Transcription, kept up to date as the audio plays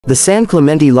The San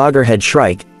Clemente Loggerhead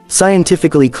Shrike,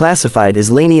 scientifically classified as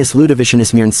Lanius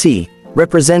ludovicinus murnsi,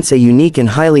 represents a unique and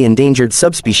highly endangered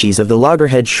subspecies of the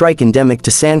loggerhead shrike endemic to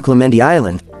San Clemente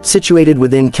Island, situated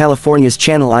within California's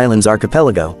Channel Islands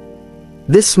archipelago.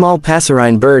 This small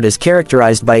passerine bird is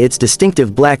characterized by its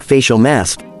distinctive black facial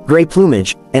mask, gray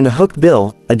plumage, and a hooked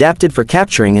bill, adapted for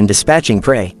capturing and dispatching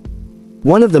prey.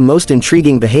 One of the most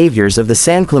intriguing behaviors of the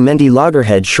San Clemente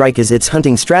Loggerhead Shrike is its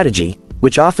hunting strategy,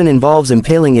 which often involves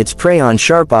impaling its prey on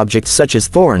sharp objects such as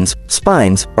thorns,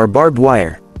 spines, or barbed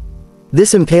wire.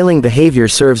 This impaling behavior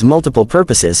serves multiple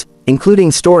purposes,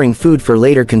 including storing food for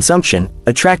later consumption,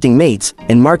 attracting mates,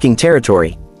 and marking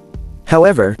territory.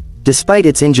 However, despite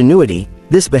its ingenuity,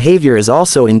 this behavior is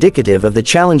also indicative of the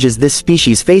challenges this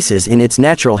species faces in its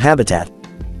natural habitat.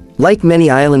 Like many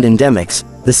island endemics,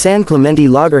 the San Clemente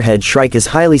Loggerhead Shrike is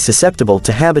highly susceptible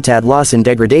to habitat loss and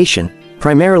degradation,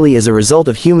 primarily as a result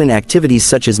of human activities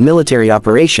such as military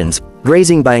operations,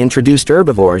 grazing by introduced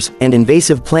herbivores, and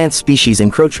invasive plant species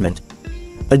encroachment.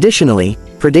 Additionally,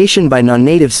 predation by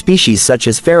non-native species such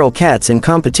as feral cats and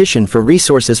competition for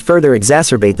resources further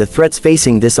exacerbate the threats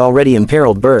facing this already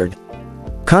imperiled bird.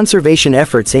 Conservation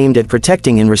efforts aimed at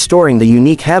protecting and restoring the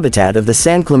unique habitat of the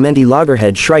San Clemente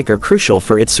Loggerhead Shrike are crucial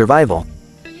for its survival.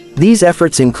 These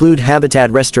efforts include habitat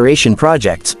restoration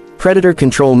projects, predator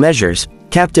control measures,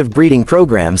 captive breeding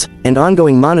programs, and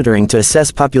ongoing monitoring to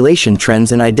assess population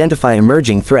trends and identify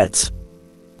emerging threats.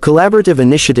 Collaborative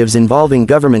initiatives involving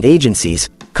government agencies,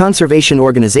 conservation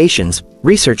organizations,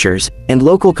 researchers, and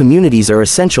local communities are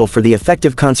essential for the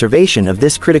effective conservation of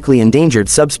this critically endangered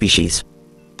subspecies.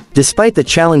 Despite the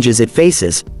challenges it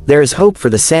faces, there is hope for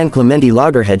the San Clemente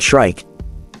Loggerhead Shrike.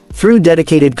 Through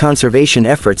dedicated conservation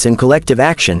efforts and collective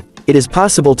action, it is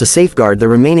possible to safeguard the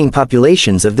remaining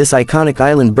populations of this iconic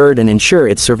island bird and ensure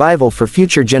its survival for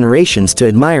future generations to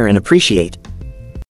admire and appreciate.